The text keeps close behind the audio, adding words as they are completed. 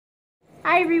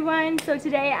Hi everyone, so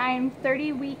today I am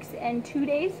 30 weeks and 2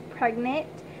 days pregnant,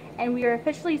 and we are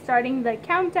officially starting the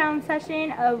countdown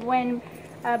session of when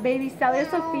baby Stellar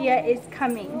Sophia is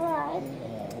coming.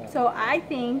 So I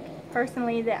think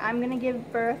personally that I'm going to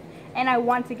give birth, and I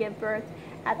want to give birth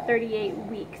at 38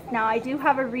 weeks. Now I do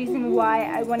have a reason why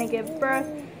I want to give birth,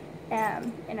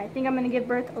 and I think I'm going to give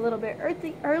birth a little bit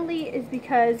early is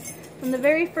because from the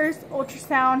very first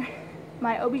ultrasound,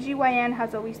 my OBGYN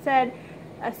has always said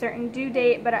a certain due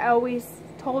date, but I always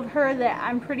told her that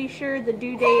I'm pretty sure the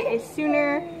due date is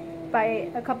sooner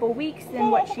by a couple weeks than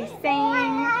what she's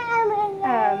saying.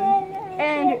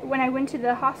 And when I went to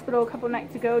the hospital a couple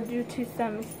nights ago due to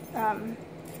some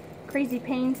crazy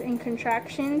pains and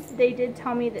contractions, they did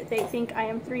tell me that they think I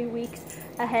am 3 weeks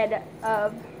ahead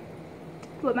of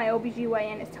what my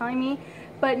OBGYN is telling me.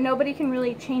 But nobody can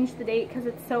really change the date because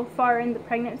it's so far in the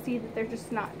pregnancy that they're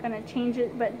just not going to change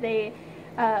it, but they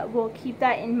will keep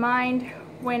that in mind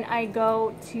when I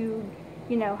go to,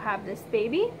 have this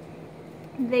baby.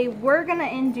 They were going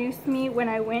to induce me when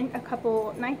I went a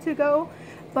couple nights ago,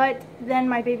 but then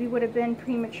my baby would have been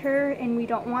premature and we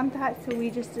don't want that, so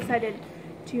we just decided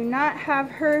to not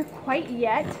have her quite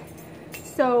yet.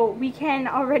 So we can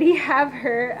already have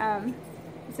her.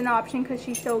 It's an option because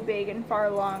she's so big and far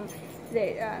along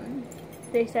that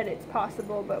they said it's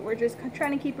possible, but we're just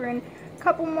trying to keep her in a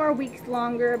couple more weeks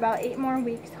longer, about 8 more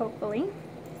weeks hopefully.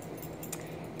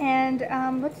 And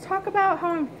let's talk about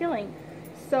how I'm feeling.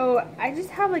 So I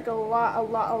just have like a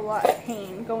lot of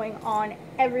pain going on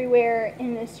everywhere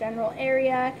in this general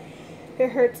area.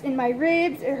 It hurts in my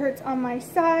ribs, it hurts on my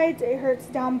sides, it hurts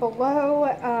down below.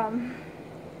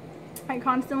 I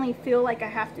constantly feel like I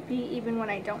have to pee even when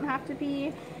I don't have to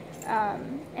pee.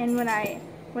 And when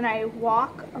I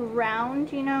walk around,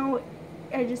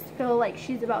 I just feel like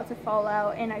she's about to fall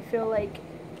out and I feel like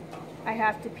I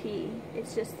have to pee.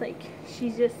 It's just like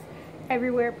she's just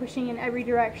everywhere, pushing in every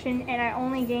direction, and I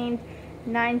only gained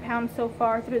 9 pounds so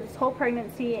far through this whole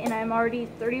pregnancy, and I'm already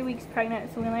 30 weeks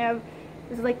pregnant, so we only have,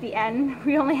 this is like the end,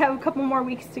 we only have a couple more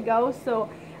weeks to go, so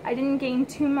I didn't gain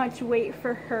too much weight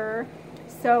for her.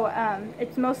 So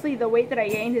it's mostly the weight that I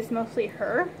gained is mostly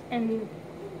her, and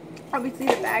obviously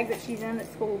the bag that she's in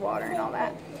that's full of water and all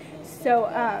that. So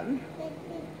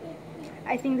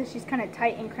I think that she's kind of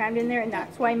tight and crammed in there, and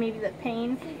that's why maybe the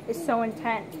pain is so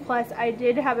intense. Plus I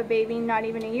did have a baby not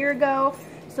even a year ago,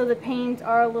 so the pains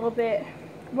are a little bit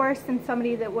worse than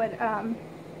somebody that would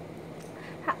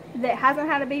that hasn't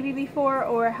had a baby before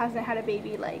or hasn't had a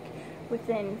baby like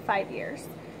within 5 years.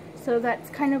 So that's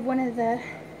kind of one of the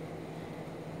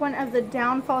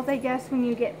downfalls, I guess, when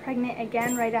you get pregnant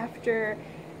again right after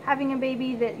having a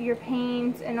baby, that your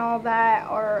pains and all that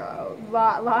are a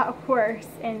lot worse,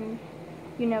 and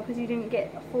because you didn't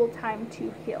get full time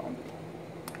to heal.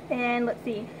 And let's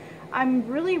see, I'm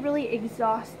really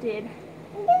exhausted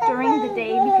during the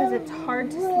day because it's hard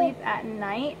to sleep at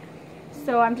night,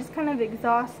 so I'm just kind of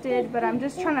exhausted, but I'm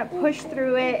just trying to push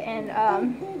through it and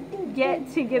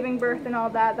get to giving birth and all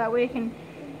that. That way I can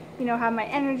have my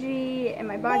energy and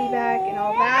my body back and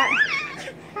all that.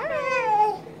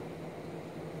 Hi.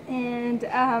 And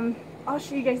I'll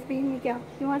show you guys baby Miguel.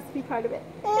 He wants to be part of it.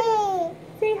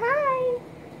 Say hi.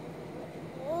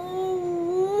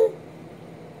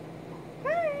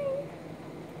 Hi.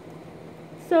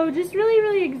 So just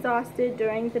really exhausted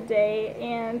during the day,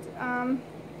 and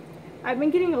I've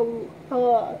been getting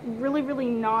really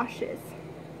nauseous.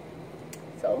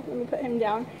 So let me put him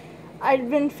down. I've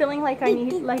been feeling like I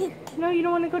need, no, you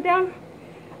don't want to go down?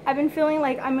 I've been feeling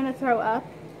like I'm going to throw up,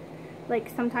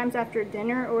 like sometimes after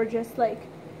dinner, or just like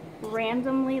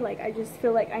randomly, like I just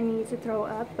feel like I need to throw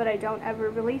up, but I don't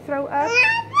ever really throw up.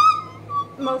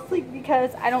 Mostly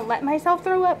because I don't let myself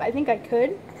throw up. I think I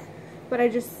could, but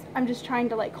I'm just trying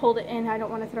to like hold it in. I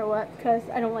don't want to throw up because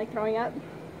I don't like throwing up.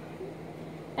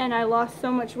 And I lost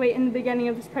so much weight in the beginning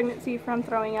of this pregnancy from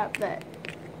throwing up that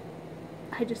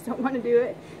I just don't want to do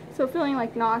it. So feeling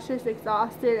like nauseous,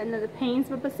 exhausted, and then the pains,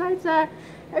 but besides that,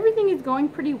 everything is going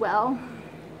pretty well.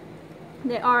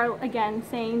 They are, again,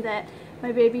 saying that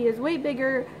my baby is way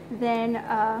bigger than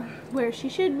where she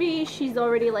should be. She's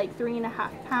already like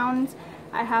 3.5 pounds.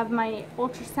 I have my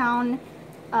ultrasound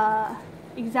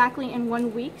exactly in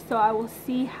 1 week, so I will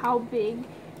see how big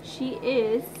she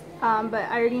is. But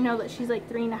I already know that she's like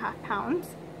 3.5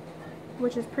 pounds,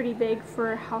 which is pretty big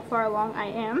for how far along I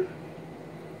am.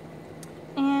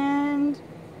 And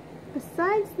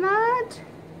besides that,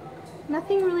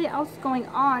 nothing really else going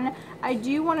on. I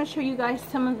do want to show you guys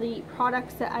some of the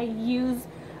products that I use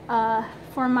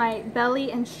for my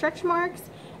belly and stretch marks,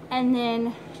 and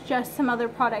then just some other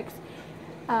products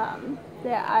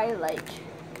that I like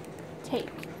take.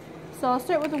 So I'll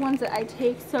start with the ones that I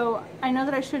take. So I know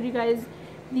that I showed you guys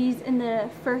these in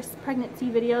the first pregnancy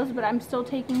videos, but I'm still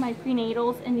taking my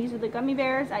prenatals, and these are the gummy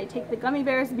bears. I take the gummy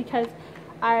bears because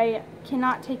I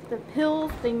cannot take the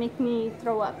pills. They make me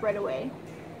throw up right away.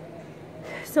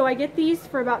 So I get these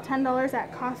for about $10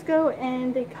 at Costco,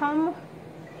 and they come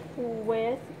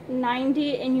with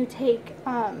 90, and you take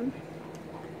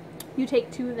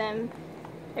 2 of them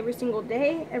every single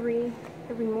day, every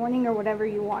morning or whatever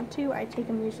you want to. I take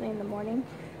them usually in the morning,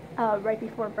 right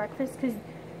before breakfast, because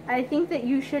I think that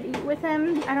you should eat with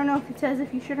them. I don't know if it says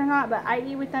if you should or not, but I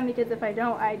eat with them because if I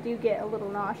don't, I do get a little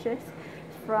nauseous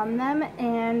from them.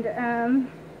 And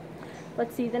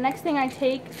let's see, the next thing I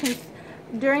take, since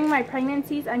during my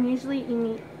pregnancies I'm usually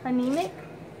anemic.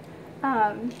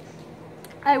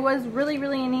 I was really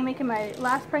anemic in my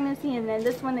last pregnancy, and then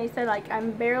this one they said like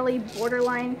I'm barely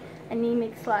borderline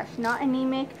anemic / not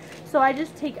anemic. So I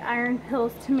just take iron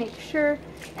pills to make sure,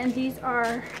 and these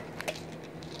are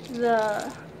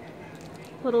the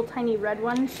little tiny red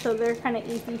ones, so they're kind of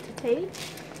easy to take.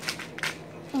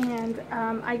 And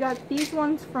I got these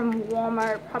ones from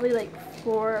Walmart, probably like $4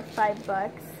 or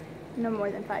 $5, no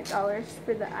more than $5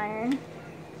 for the iron.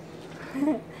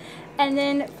 And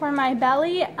then for my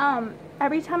belly,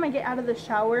 every time I get out of the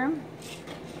shower,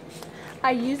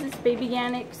 I use this Baby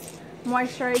Organics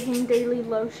moisturizing daily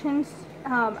lotions.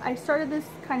 I started this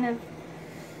kind of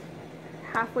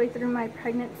halfway through my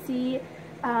pregnancy,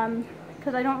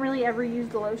 because I don't really ever use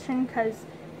the lotion, because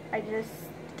I just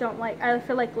don't like, I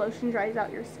feel like lotion dries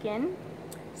out your skin,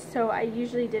 so I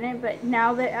usually didn't. But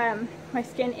now that my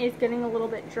skin is getting a little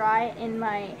bit dry in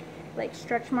my like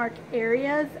stretch mark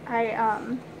areas,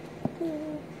 I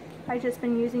just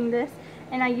been using this,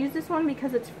 and I use this one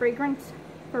because it's fragrance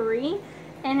free,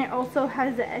 and it also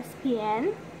has the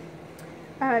SPN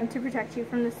to protect you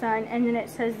from the sun. And then it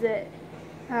says that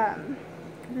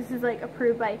this is like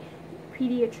approved by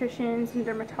pediatricians and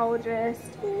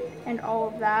dermatologists and all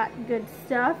of that good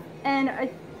stuff. And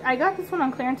I got this one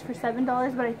on clearance for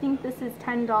 $7, but I think this is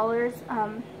 $10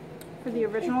 for the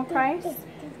original price.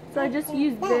 So I just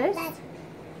use this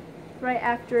right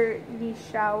after the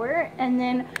shower. And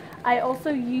then I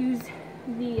also use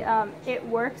the It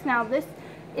Works. Now this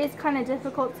is kind of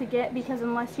difficult to get, because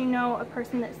unless you know a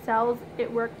person that sells It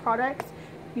Work products,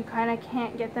 you kind of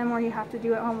can't get them, or you have to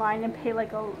do it online and pay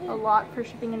like a lot for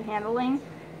shipping and handling.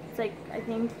 It's like, I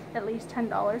think at least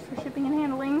 $10 for shipping and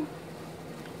handling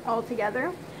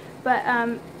altogether. But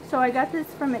so I got this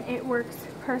from an It Works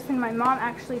person. My mom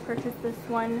actually purchased this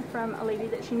one from a lady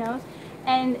that she knows,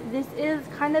 and this is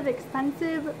kind of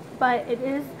expensive, but it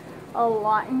is a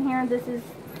lot in here. This is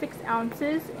 6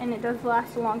 ounces, and it does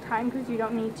last a long time because you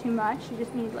don't need too much. You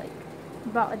just need like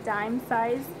about a dime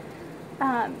size.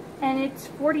 And it's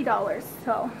 $40,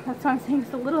 so that's why I'm saying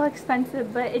it's a little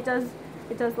expensive, but it does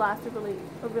last a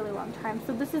really long time.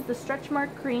 So this is the stretch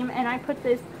mark cream, and I put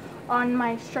this on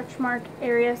my stretch mark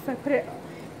area. So I put it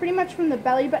pretty much from the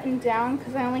belly button down,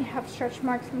 because I only have stretch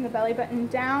marks from the belly button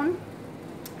down.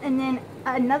 And then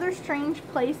another strange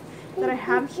place that I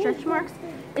have stretch marks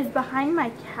is behind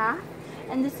my calf,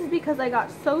 and this is because I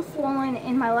got so swollen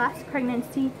in my last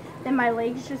pregnancy that my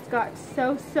legs just got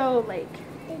so like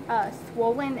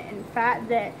swollen and fat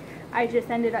that I just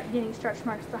ended up getting stretch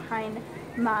marks behind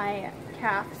my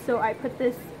calf. So I put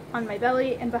this on my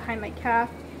belly and behind my calf,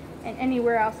 and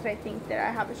anywhere else that I think that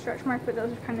I have a stretch mark, but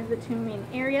those are kind of the 2 main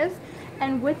areas.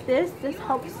 And with this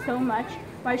helps so much.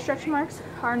 My stretch marks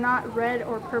are not red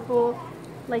or purple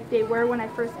like they were when I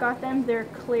first got them. They're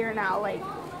clear now, like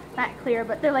not clear,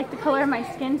 but they're like the color of my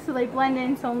skin, so they blend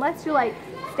in. So unless you're like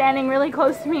standing really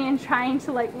close to me and trying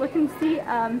to like look and see,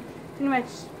 pretty much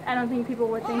I don't think people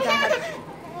would think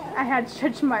I had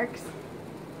stretch marks.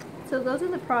 So those are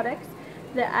the products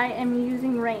that I am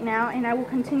using right now, and I will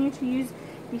continue to use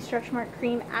the stretch mark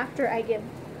cream after I give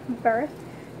birth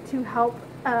to help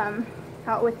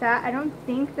out with that. I don't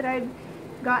think that I've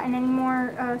gotten any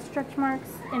more stretch marks,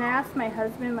 and I asked my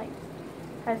husband, like,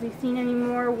 has he seen any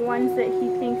more ones that he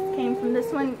thinks came from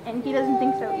this one, and he doesn't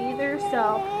think so either.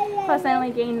 So plus I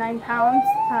only gained 9 pounds,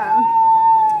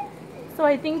 so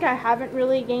I think I haven't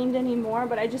really gained any more,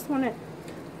 but I just want to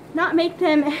not make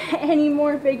them any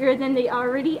more bigger than they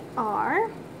already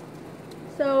are.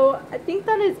 So I think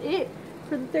that is it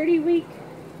for the 30-week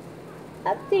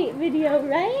update video,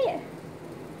 right?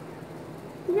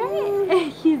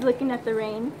 Right? He's looking at the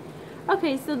rain.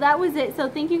 Okay, so that was it. So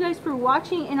thank you guys for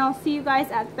watching, and I'll see you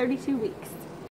guys at 32 weeks.